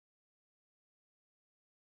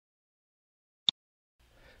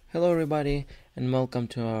Hello everybody and welcome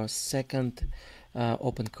to our second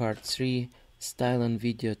OpenCart 3 style and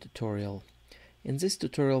video tutorial. In this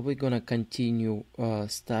tutorial we're gonna continue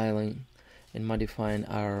styling and modifying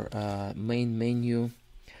our main menu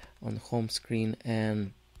on home screen,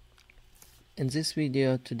 and in this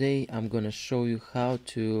video today I'm gonna show you how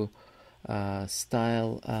to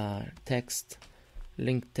style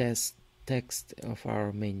link text of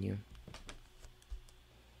our menu.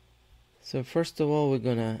 So first of all, we're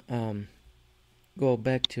gonna go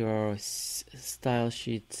back to our style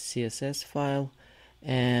sheet CSS file,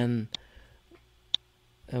 and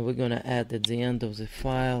we're gonna add at the end of the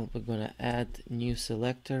file, we're gonna add new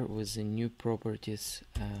selector with the new properties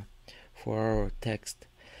for our text.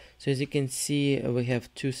 So as you can see, we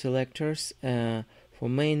have two selectors for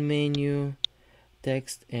main menu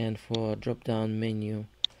text and for drop down menu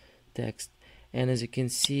text. And as you can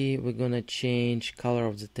see, we're gonna change color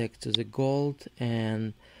of the text to the gold,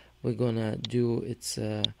 and we're gonna do its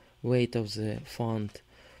weight of the font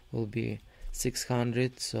will be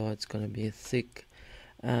 600, so it's gonna be thick,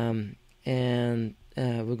 and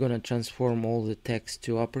we're gonna transform all the text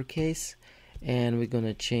to uppercase, and we're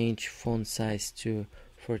gonna change font size to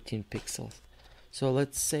 14 pixels. So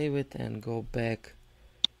let's save it and go back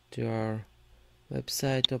to our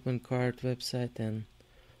website, OpenCart website, and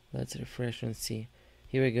let's refresh and see.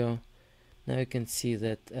 Here we go. Now you can see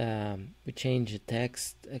that we changed the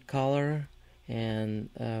text color, and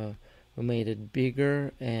we made it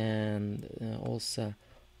bigger, and also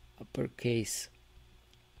uppercase.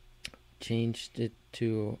 Changed it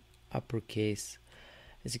to uppercase.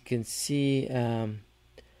 As you can see,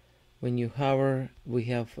 when you hover, we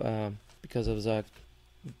have because of the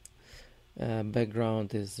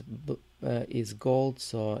background is gold,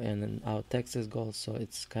 so, and then our text is gold, so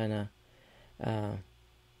it's kind of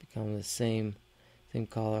become the same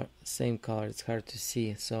color. It's hard to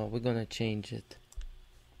see, so we're gonna change it.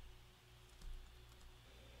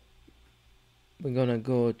 We're gonna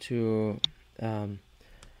go to our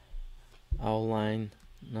line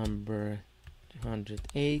number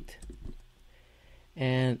 208,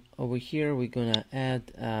 and over here we're gonna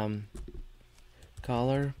add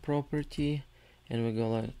color property, and we're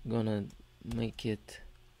gonna make it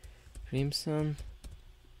crimson.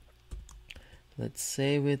 Let's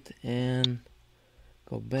save it and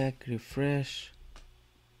go back, refresh,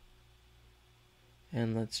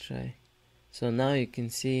 and let's try. So now you can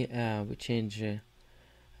see we change the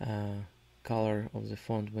color of the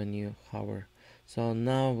font when you hover. So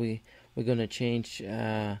now we're gonna change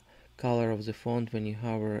color of the font when you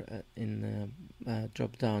hover in the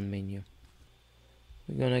drop down menu.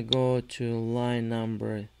 We're gonna go to line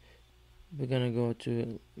number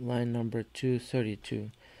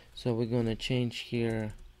 232. So we're gonna change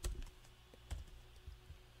here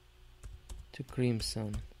to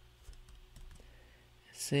crimson.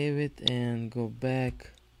 Save it and go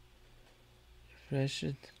back, refresh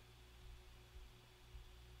it,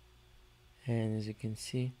 and as you can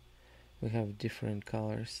see, we have different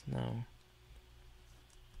colors now.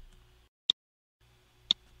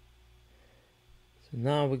 So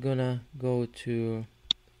now we're gonna go to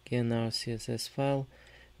again our CSS file.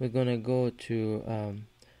 We're gonna go to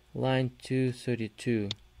line 232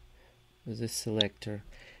 with this selector,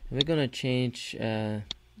 and we're gonna change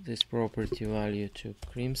this property value to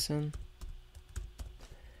crimson,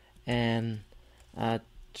 and add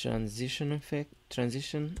transition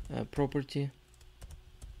property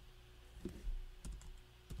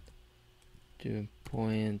to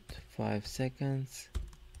 0.5 seconds.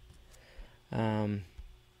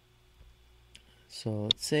 So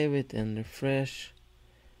let's save it and refresh,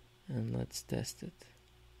 and let's test it.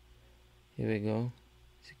 Here we go.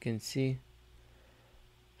 As you can see,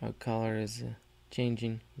 our color is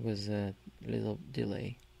changing with a little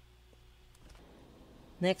delay.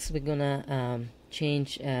 Next, we're gonna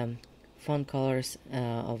change font colors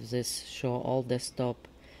of this show all desktop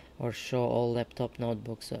or show all laptop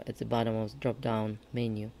notebooks at the bottom of the drop down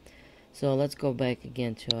menu. So let's go back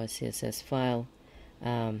again to our CSS file.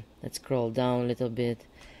 Let's scroll down a little bit,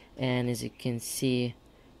 and as you can see,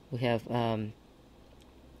 we have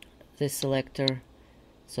this selector.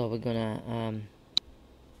 So we're gonna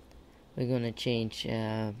change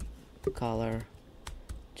color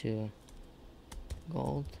to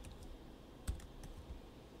gold.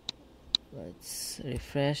 Let's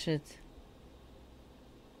refresh it.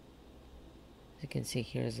 As you can see,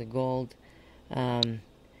 here's the gold, and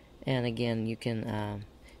again you can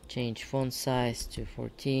change font size to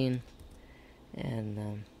 14,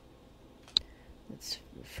 and let's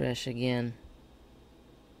refresh again.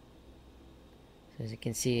 So as you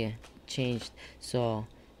can see, changed. So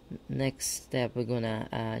Next step, we're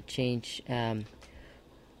gonna change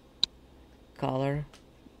color,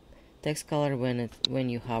 text color when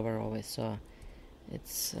you hover over it. So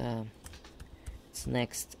it's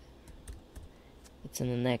next. It's in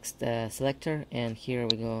the next selector, and here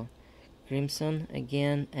we go, crimson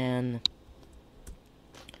again, and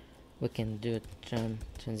we can do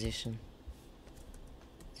transition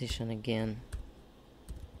again,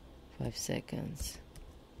 5 seconds,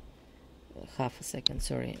 half a second,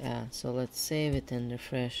 sorry. So let's save it and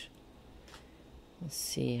refresh. Let's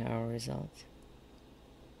see our result.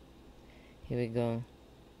 Here we go.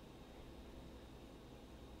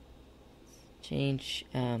 Change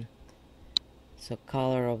so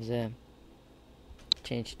color of the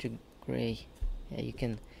change to gray. You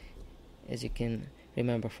can, as you can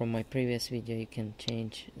remember from my previous video, you can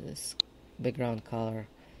change this background color,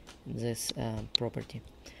 this property.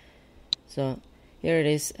 So here it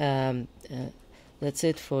is. That's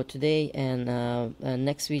it for today, and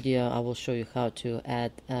next video I will show you how to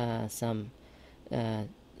add some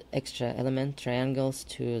extra element triangles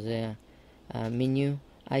to the menu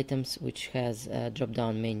items, which has a drop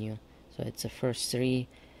down menu. So it's the first 3,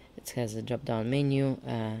 it has a drop down menu,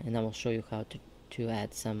 and I will show you how to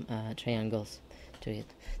add some triangles to it.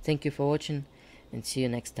 Thank you for watching, and see you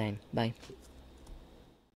next time. Bye.